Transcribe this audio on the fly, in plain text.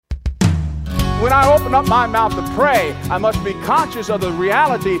when I open up my mouth to pray, I must be conscious of the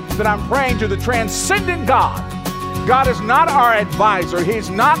reality that I'm praying to the transcendent God. God is not our advisor. He's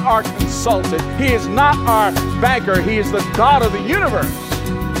not our consultant. He is not our banker. He is the God of the universe.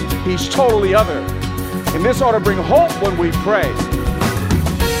 He's totally other. And this ought to bring hope when we pray.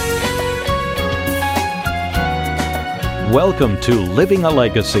 Welcome to Living a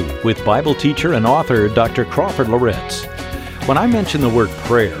Legacy with Bible teacher and author Dr. Crawford Loritts. When I mention the word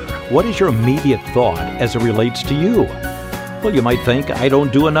prayer, what is your immediate thought as it relates to you? Well, you might think, I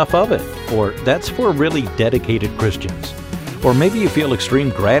don't do enough of it, or that's for really dedicated Christians. Or maybe you feel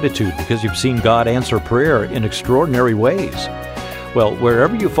extreme gratitude because you've seen God answer prayer in extraordinary ways. Well,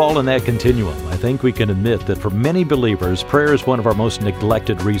 wherever you fall in that continuum, I think we can admit that for many believers, prayer is one of our most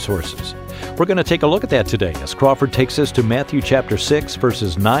neglected resources. We're going to take a look at that today as Crawford takes us to Matthew chapter 6,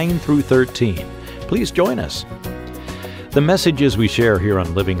 verses 9 through 13. Please join us. The messages we share here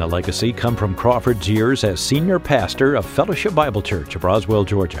on Living a Legacy come from Crawford's years as senior pastor of Fellowship Bible Church of Roswell,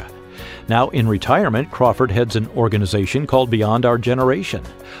 Georgia. Now in retirement, Crawford heads an organization called Beyond Our Generation,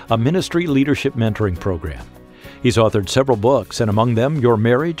 a ministry leadership mentoring program. He's authored several books, and among them, Your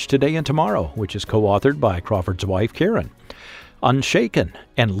Marriage Today and Tomorrow, which is co-authored by Crawford's wife, Karen, Unshaken,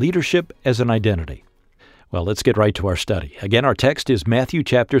 and Leadership as an Identity. Well, let's get right to our study. Again, our text is Matthew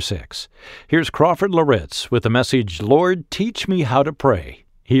chapter 6. Here's Crawford Loritts with the message, Lord, Teach Me How to Pray,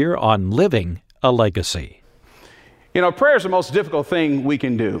 here on Living a Legacy. You know, prayer is the most difficult thing we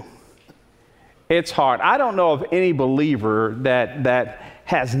can do. It's hard. I don't know of any believer that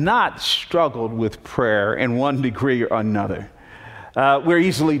has not struggled with prayer in one degree or another. We're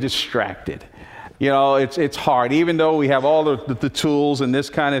easily distracted. You know, it's hard, even though we have all the tools and this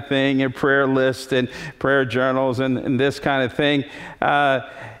kind of thing, and prayer lists and prayer journals and this kind of thing.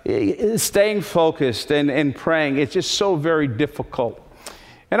 Staying focused and praying, it's just so very difficult.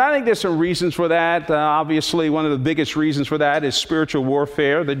 And I think there's some reasons for that. Obviously, one of the biggest reasons for that is spiritual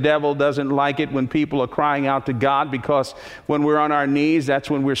warfare. The devil doesn't like it when people are crying out to God, because when we're on our knees, that's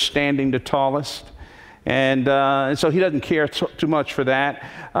when we're standing the tallest. And so he doesn't care too much for that.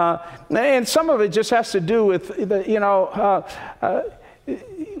 And some of it just has to do with,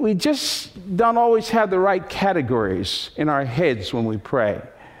 we just don't always have the right categories in our heads when we pray.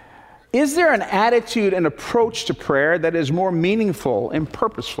 Is there an attitude and approach to prayer that is more meaningful and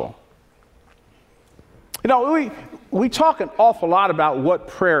purposeful? You know, we talk an awful lot about what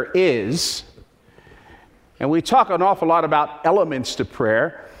prayer is, and we talk an awful lot about elements to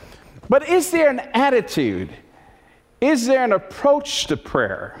prayer, but is there an attitude? Is there an approach to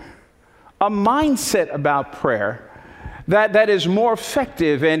prayer, a mindset about prayer that is more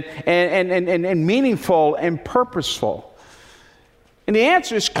effective and meaningful and purposeful? And the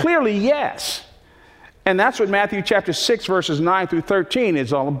answer is clearly yes. And that's what Matthew chapter 6, verses 9 through 13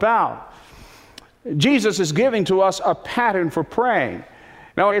 is all about. Jesus is giving to us a pattern for praying.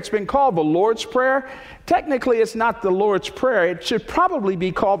 Now, it's been called the Lord's Prayer. Technically, it's not the Lord's Prayer. It should probably be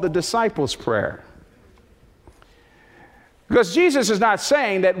called the Disciples' Prayer. Because Jesus is not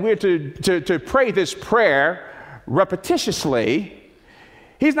saying that we're to pray this prayer repetitiously.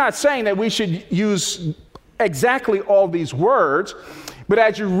 He's not saying that we should use exactly all these words, but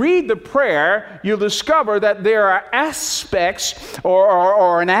as you read the prayer, you'll discover that there are aspects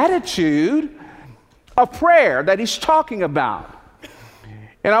or an attitude of prayer that he's talking about.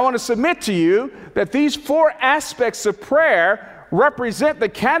 And I want to submit to you that these four aspects of prayer represent the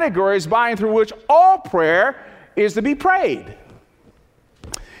categories by and through which all prayer is to be prayed.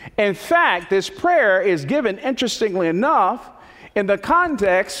 In fact, this prayer is given, interestingly enough, in the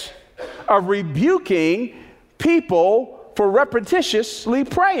context of rebuking people for repetitiously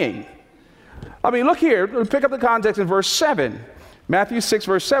praying. I mean, look here. Pick up the context in verse 7. Matthew 6,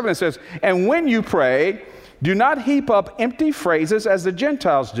 verse 7, it says, "And when you pray, do not heap up empty phrases as the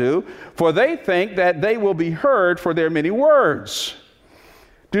Gentiles do, for they think that they will be heard for their many words.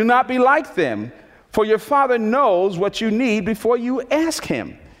 Do not be like them, for your Father knows what you need before you ask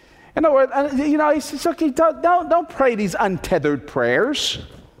him." In other words, he says, okay, don't pray these untethered prayers.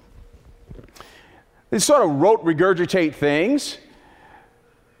 These sort of rote regurgitate things.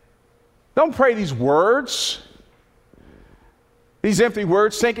 Don't pray these words, these empty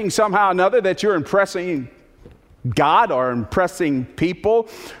words, thinking somehow or another that you're impressing God or impressing people,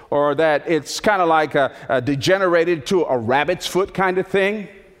 or that it's kind of like a degenerated to a rabbit's foot kind of thing.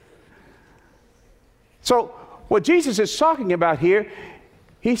 So what Jesus is talking about here,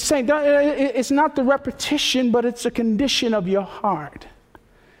 he's saying it's not the repetition, but it's a condition of your heart.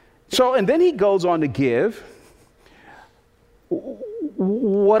 So, and then he goes on to give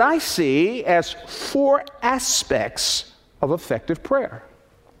what I see as four aspects of effective prayer.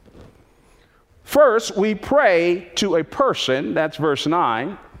 First, we pray to a person. That's verse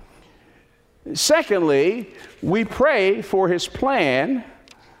 9. Secondly, we pray for his plan.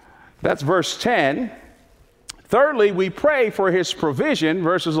 That's verse 10. Thirdly, we pray for his provision,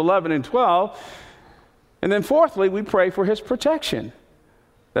 verses 11 and 12. And then fourthly, we pray for his protection.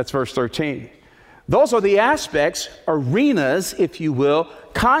 That's verse 13. Those are the aspects, arenas, if you will,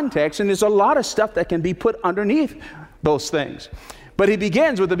 context, and there's a lot of stuff that can be put underneath those things. But he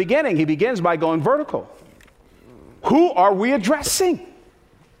begins with the beginning. He begins by going vertical. Who are we addressing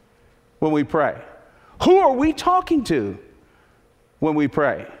when we pray? Who are we talking to when we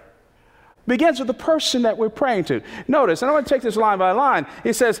pray? Begins with the person that we're praying to. Notice, and I want to take this line by line.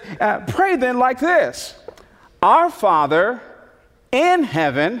 It says, pray then like this. Our Father in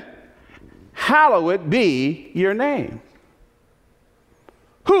heaven, hallowed be your name.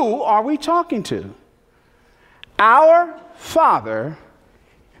 Who are we talking to? Our Father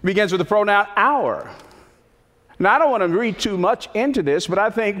begins with the pronoun our. Now, I don't want to read too much into this, but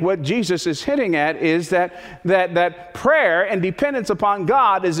I think what Jesus is hinting at is that prayer and dependence upon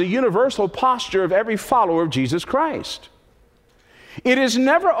God is a universal posture of every follower of Jesus Christ. It is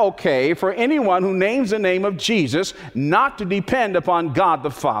never okay for anyone who names the name of Jesus not to depend upon God the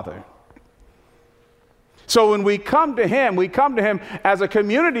Father. So when we come to him as a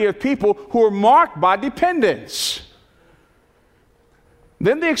community of people who are marked by dependence.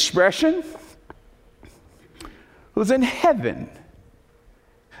 Then the expression, who's in heaven.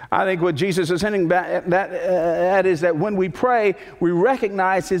 I think what Jesus is hinting at is that when we pray, we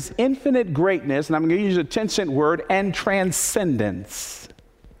recognize his infinite greatness, and I'm going to use a 10-cent word, and transcendence.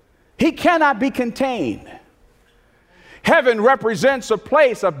 He cannot be contained. Heaven represents a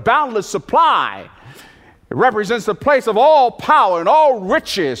place of boundless supply. It represents the place of all power and all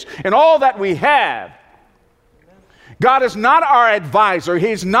riches and all that we have. God is not our advisor. He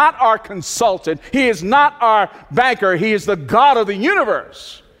is not our consultant. He is not our banker. He is the God of the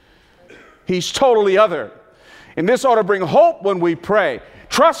universe. He's totally other. And this ought to bring hope when we pray.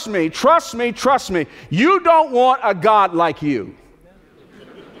 Trust me, trust me, trust me. You don't want a God like you.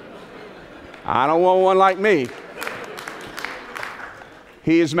 I don't want one like me.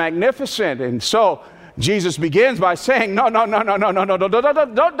 He is magnificent. And so Jesus begins by saying, no,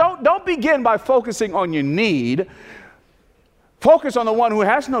 don't begin by focusing on your need. Focus on the one who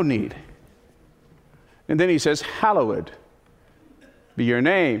has no need. And then he says, hallowed be your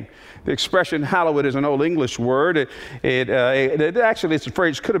name. The expression hallowed is an old English word. Actually, it's a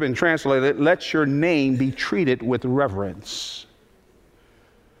phrase could have been translated, let your name be treated with reverence.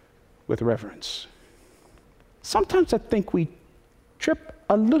 With reverence. Sometimes I think we trip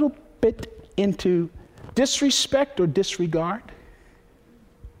a little bit into disrespect or disregard.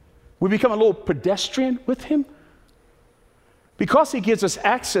 We become a little pedestrian with him. Because he gives us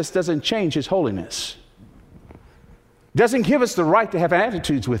access doesn't change his holiness. Doesn't give us the right to have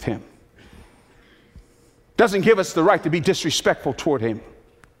attitudes with him. Doesn't give us the right to be disrespectful toward him.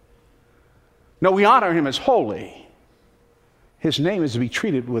 No, we honor him as holy. His name is to be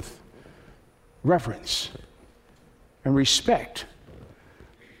treated with reverence and respect.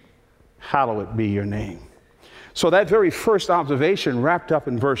 Hallowed be your name. So that very first observation wrapped up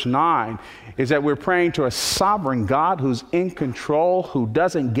in verse 9 is that we're praying to a sovereign God who's in control, who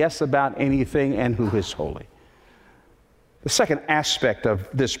doesn't guess about anything, and who is holy. The second aspect of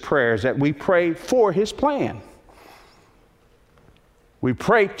this prayer is that we pray for his plan. We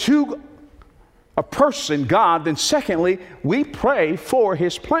pray to a person, God, then secondly, we pray for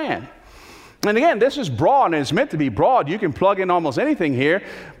his plan. And again, this is broad, and it's meant to be broad. You can plug in almost anything here.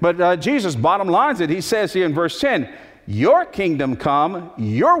 But Jesus bottom lines it. He says here in verse 10, your kingdom come,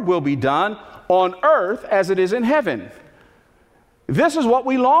 your will be done on earth as it is in heaven. This is what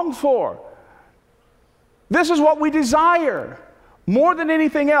we long for. This is what we desire. More than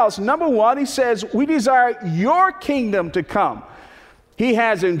anything else. Number one, he says, we desire your kingdom to come. He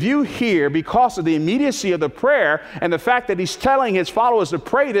has in view here, because of the immediacy of the prayer and the fact that he's telling his followers to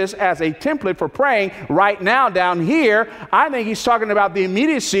pray this as a template for praying right now down here, I think he's talking about the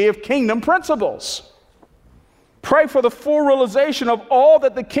immediacy of kingdom principles. Pray for the full realization of all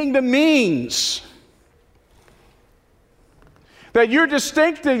that the kingdom means. That you're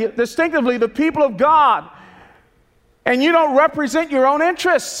distinctively the people of God, and you don't represent your own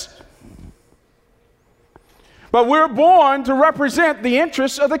interests. But we're born to represent the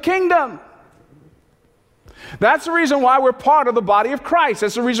interests of the kingdom. That's the reason why we're part of the body of Christ.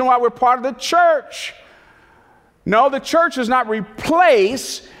 That's the reason why we're part of the church. No, the church does not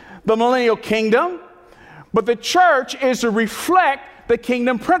replace the millennial kingdom, but the church is to reflect the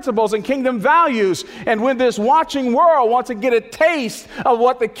kingdom principles and kingdom values. And when this watching world wants to get a taste of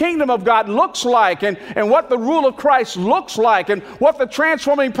what the kingdom of God looks like and what the rule of Christ looks like and what the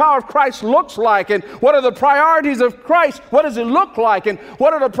transforming power of Christ looks like and what are the priorities of Christ, what does it look like, and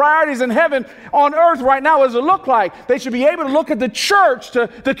what are the priorities in heaven on earth right now, what does it look like? They should be able to look at the church, to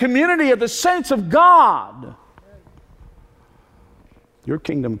the community of the saints of God. Your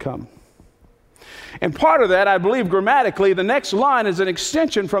kingdom come. And part of that, I believe grammatically, the next line is an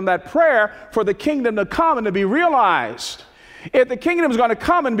extension from that prayer for the kingdom to come and to be realized. If the kingdom is going to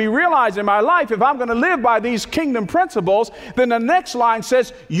come and be realized in my life, if I'm going to live by these kingdom principles, then the next line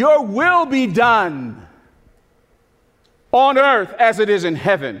says, your will be done on earth as it is in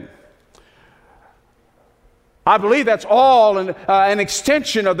heaven. I believe that's all an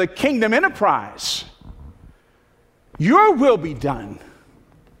extension of the kingdom enterprise. Your will be done.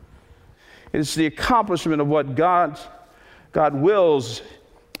 It's the accomplishment of what God wills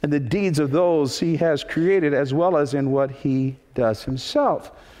in the deeds of those he has created, as well as in what he does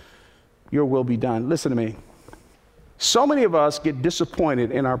himself. Your will be done. Listen to me. So many of us get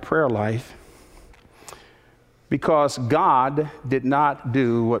disappointed in our prayer life because God did not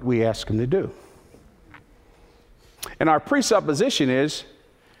do what we asked him to do. And our presupposition is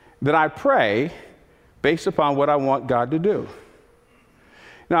that I pray based upon what I want God to do.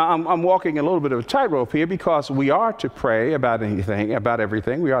 Now, I'm walking a little bit of a tightrope here because we are to pray about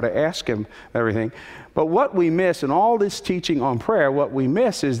everything. We are to ask him everything. But what we miss in all this teaching on prayer, what we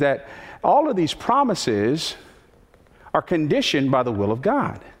miss is that all of these promises are conditioned by the will of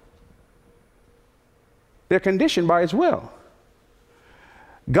God. They're conditioned by his will.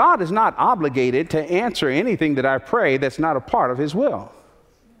 God is not obligated to answer anything that I pray that's not a part of his will.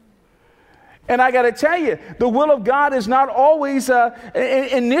 And I got to tell you, the will of God is not always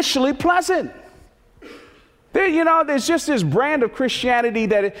initially pleasant. There's just this brand of Christianity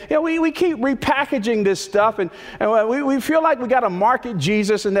that we keep repackaging this stuff, and we feel like we got to market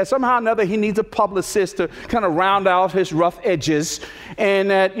Jesus, and that somehow or another he needs a publicist to kind of round out his rough edges,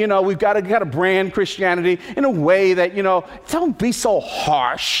 and that we've got to brand Christianity in a way that don't be so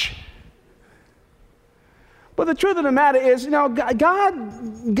harsh. But the truth of the matter is,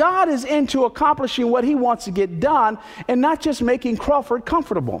 God is into accomplishing what he wants to get done and not just making Crawford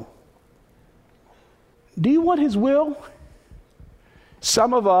comfortable. Do you want his will?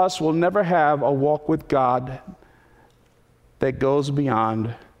 Some of us will never have a walk with God that goes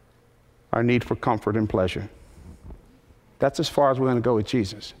beyond our need for comfort and pleasure. That's as far as we're going to go with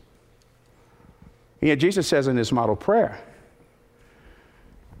Jesus. And yet Jesus says in his model prayer,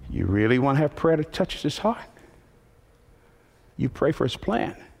 you really want to have prayer that touches his heart? You pray for his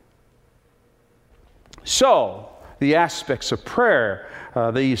plan. So, the aspects of prayer,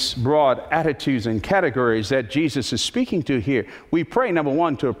 these broad attitudes and categories that Jesus is speaking to here. We pray, number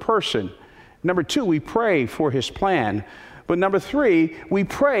one, to a person. Number two, we pray for his plan. But number three, we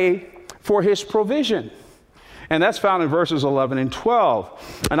pray for his provision. And that's found in verses 11 and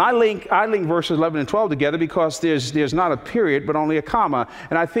 12. And I link verses 11 and 12 together because there's not a period, but only a comma.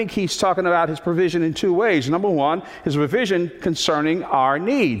 And I think he's talking about his provision in two ways. Number one, his provision concerning our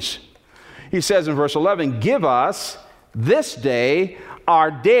needs. He says in verse 11, give us this day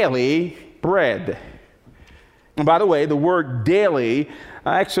our daily bread. And by the way, the word daily,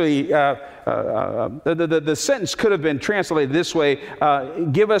 the sentence could have been translated this way,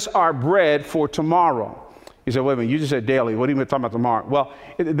 give us our bread for tomorrow. You said, wait a minute, you just said daily. What are you talking about tomorrow? Well,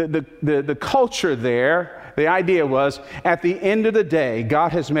 the culture there, the idea was, at the end of the day,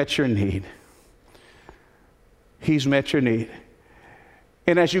 God has met your need. He's met your need.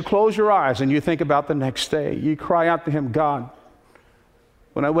 And as you close your eyes and you think about the next day, you cry out to him, God,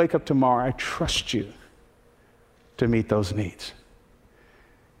 when I wake up tomorrow, I trust you to meet those needs.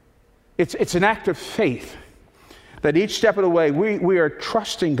 It's an act of faith that each step of the way, we are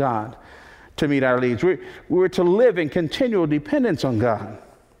trusting God to meet our needs. We're to live in continual dependence on God.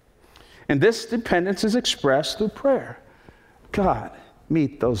 And this dependence is expressed through prayer. God,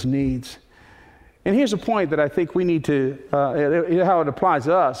 meet those needs. And here's a point that I think we need to, how it applies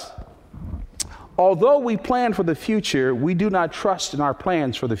to us. Although we plan for the future, we do not trust in our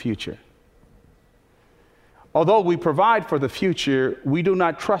plans for the future. Although we provide for the future, we do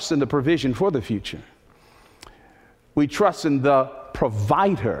not trust in the provision for the future. We trust in the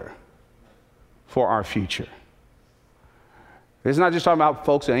provider for our future. It's not just talking about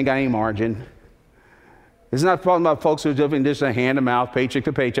folks that ain't got any margin. It's not talking about folks who are living just a hand to mouth, paycheck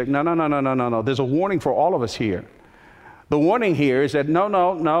to paycheck. No. There's a warning for all of us here. The warning here is that no.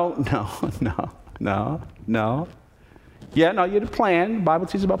 Yeah, no, you're to plan. The Bible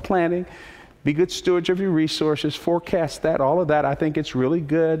teaches about planning. Be good stewards of your resources. Forecast that, all of that. I think it's really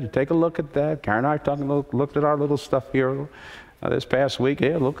good. You take a look at that. Karen and I looked at our little stuff here this past week.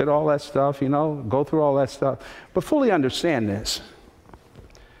 Yeah, look at all that stuff, go through all that stuff. But fully understand this.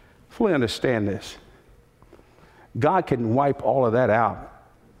 Fully understand this. God can wipe all of that out.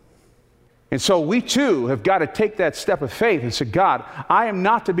 And so we too have got to take that step of faith and say, God, I am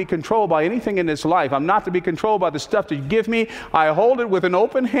not to be controlled by anything in this life. I'm not to be controlled by the stuff that you give me. I hold it with an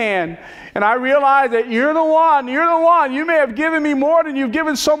open hand. And I realize that you're the one. You may have given me more than you've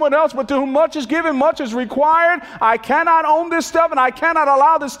given someone else, but to whom much is given, much is required. I cannot own this stuff, and I cannot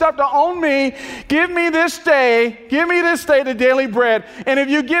allow this stuff to own me. Give me this day the daily bread. And if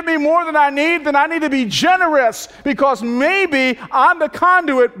you give me more than I need, then I need to be generous, because maybe I'm the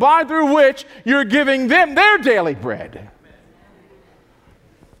conduit by through which you're giving them their daily bread.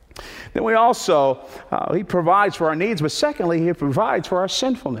 Then we also, he provides for our needs, but secondly, he provides for our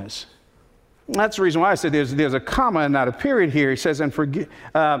sinfulness. That's the reason why I said there's a comma and not a period here. He says, and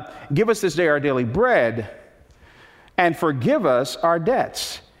give us this day our daily bread, and forgive us our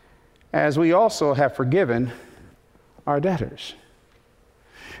debts, as we also have forgiven our debtors.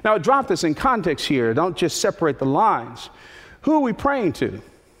 Now, drop this in context here. Don't just separate the lines. Who are we praying to?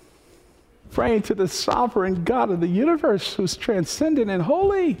 Praying to the sovereign God of the universe, who's transcendent and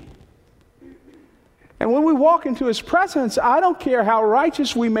holy. And when we walk into his presence, I don't care how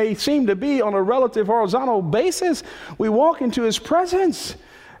righteous we may seem to be on a relative horizontal basis, we walk into his presence.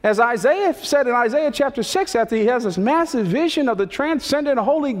 As Isaiah said in Isaiah chapter 6, after he has this massive vision of the transcendent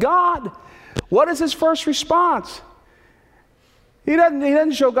holy God, what is his first response? He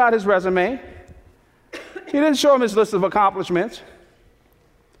doesn't show God his resume. He didn't show him his list of accomplishments.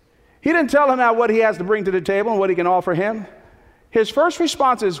 He didn't tell him what he has to bring to the table and what he can offer him. His first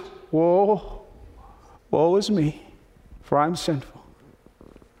response is, woe is me, for I'm sinful.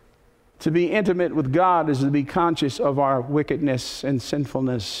 To be intimate with God is to be conscious of our wickedness and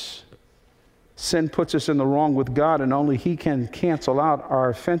sinfulness. Sin puts us in the wrong with God, and only he can cancel out our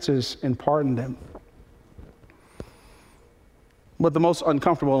offenses and pardon them. But the most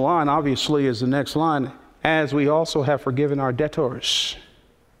uncomfortable line, obviously, is the next line, as we also have forgiven our debtors.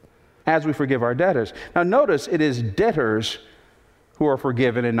 As we forgive our debtors. Now notice, it is debtors who are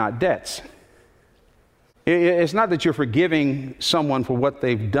forgiven and not debts. It's not that you're forgiving someone for what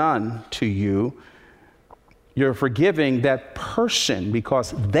they've done to you. You're forgiving that person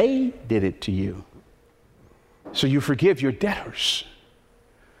because they did it to you. So you forgive your debtors.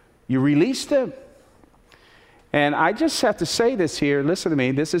 You release them. And I just have to say this here. Listen to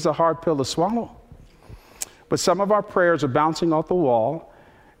me. This is a hard pill to swallow. But some of our prayers are bouncing off the wall.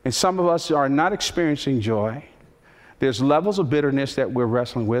 And some of us are not experiencing joy. There's levels of bitterness that we're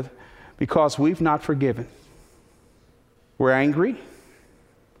wrestling with because we've not forgiven. We're angry.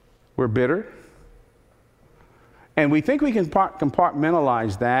 We're bitter. And we think we can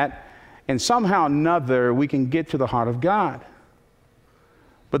compartmentalize that, and somehow or another we can get to the heart of God.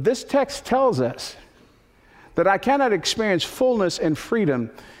 But this text tells us that I cannot experience fullness and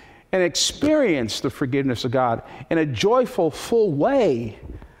freedom and experience the forgiveness of God in a joyful, full way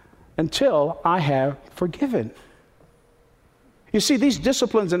until I have forgiven. You see, these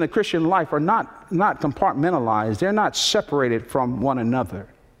disciplines in the Christian life are not compartmentalized. They're not separated from one another.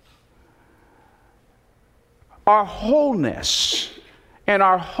 Our wholeness and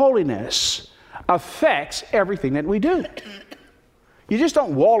our holiness affects everything that we do. You just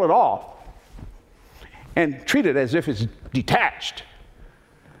don't wall it off and treat it as if it's detached.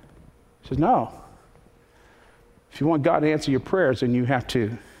 He says, no. If you want God to answer your prayers, then you have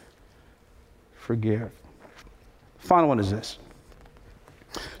to forgive. Final one is this.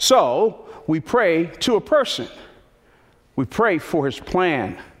 So, we pray to a person. We pray for his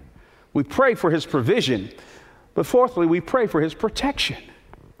plan. We pray for his provision. But fourthly, we pray for his protection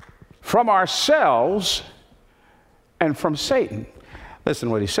from ourselves and from Satan. Listen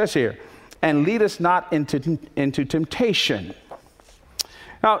to what he says here. And lead us not into temptation.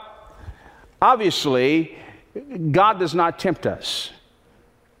 Now, obviously, God does not tempt us.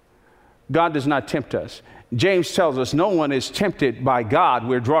 God does not tempt us. James tells us no one is tempted by God.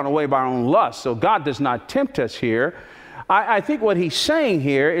 We're drawn away by our own lust. So God does not tempt us here. I think what he's saying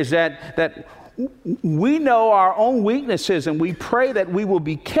here is that we know our own weaknesses, and we pray that we will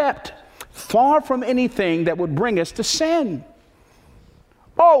be kept far from anything that would bring us to sin.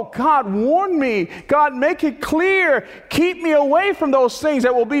 Oh, God, warn me. God, make it clear. Keep me away from those things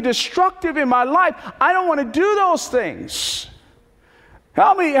that will be destructive in my life. I don't want to do those things.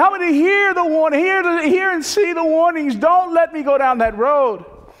 Help me to hear the warning, hear and see the warnings. Don't let me go down that road.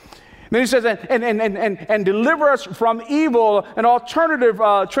 Then he says, and deliver us from evil. An alternative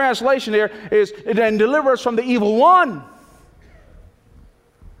translation here is, and deliver us from the evil one.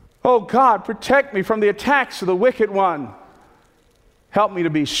 Oh God, protect me from the attacks of the wicked one. Help me to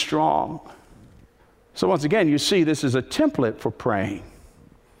be strong. So once again, you see this is a template for praying.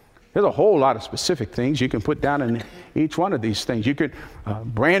 There's a whole lot of specific things you can put down in each one of these things. You could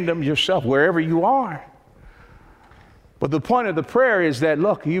brand them yourself wherever you are. But the point of the prayer is that,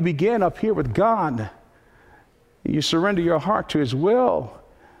 look, you begin up here with God. You surrender your heart to His will,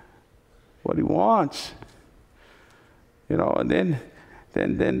 what He wants. You know, and then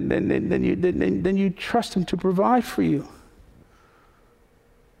you trust Him to provide for you,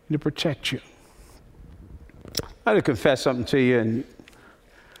 to protect you. I have to confess something to you, and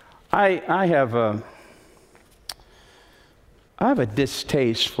I have a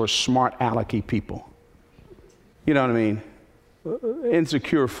distaste for smart alecky people. You know what I mean?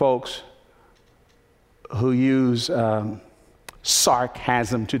 Insecure folks who use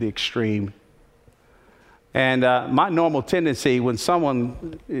sarcasm to the extreme. And my normal tendency when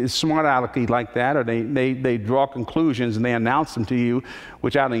someone is smart alecky like that, or they draw conclusions and they announce them to you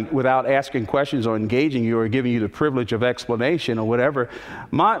without asking questions or engaging you or giving you the privilege of explanation or whatever,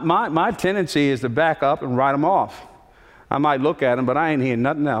 my tendency is to back up and write them off. I might look at them, but I ain't hearing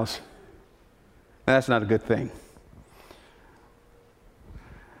nothing else. And that's not a good thing.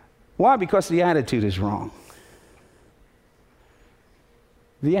 Why? Because the attitude is wrong.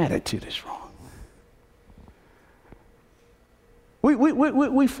 The attitude is wrong.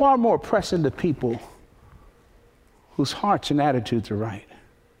 We far more press into people whose hearts and attitudes are right.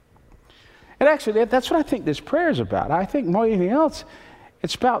 And actually, that's what I think this prayer is about. I think more than anything else,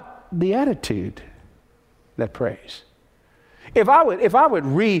 it's about the attitude that prays. If I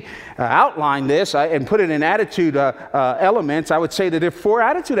would outline this and put it in attitude elements, I would say that there are 4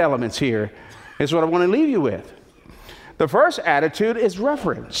 attitude elements here. Is what I want to leave you with. The first attitude is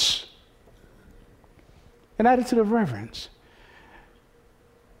reverence. An attitude of reverence.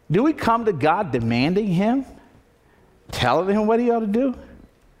 Do we come to God demanding Him? Telling Him what He ought to do?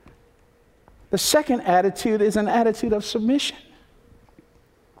 The second attitude is an attitude of submission.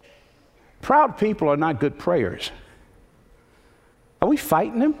 Proud people are not good prayers. Are we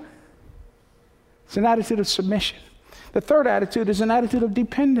fighting them? It's an attitude of submission. The third attitude is an attitude of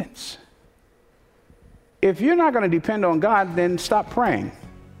dependence. If you're not going to depend on God, then stop praying.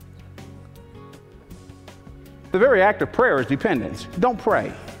 The very act of prayer is dependence. Don't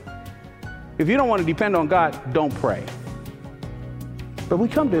pray. If you don't want to depend on God, don't pray. But we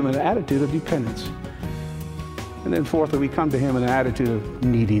come to Him in an attitude of dependence. And then fourthly, we come to Him in an attitude of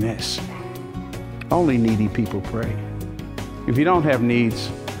neediness. Only needy people pray. If you don't have needs,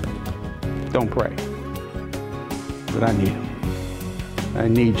 don't pray. But I need Him. I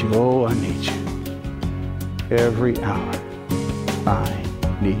need you. Oh, I need you. Every hour, I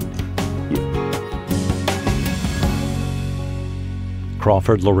need you.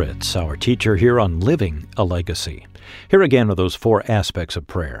 Crawford Loritts, our teacher here on Living a Legacy. Here again are those 4 aspects of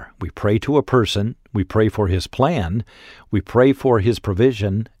prayer. We pray to a person, we pray for his plan, we pray for his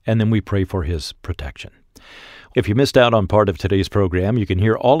provision, and then we pray for his protection. If you missed out on part of today's program, you can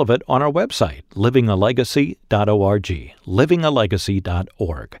hear all of it on our website, livingalegacy.org,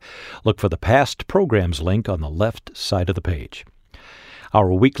 livingalegacy.org. Look for the past programs link on the left side of the page.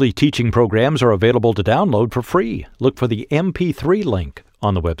 Our weekly teaching programs are available to download for free. Look for the MP3 link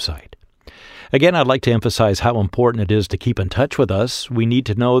on the website. Again, I'd like to emphasize how important it is to keep in touch with us. We need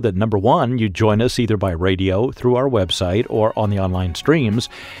to know that, number 1, you join us either by radio, through our website, or on the online streams.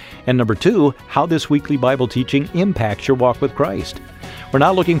 And number 2, how this weekly Bible teaching impacts your walk with Christ. We're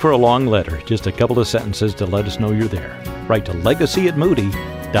not looking for a long letter, just a couple of sentences to let us know you're there. Write to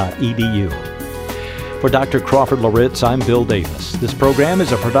legacy@moody.edu. For Dr. Crawford Loritts, I'm Bill Davis. This program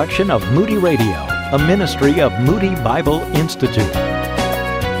is a production of Moody Radio, a ministry of Moody Bible Institute.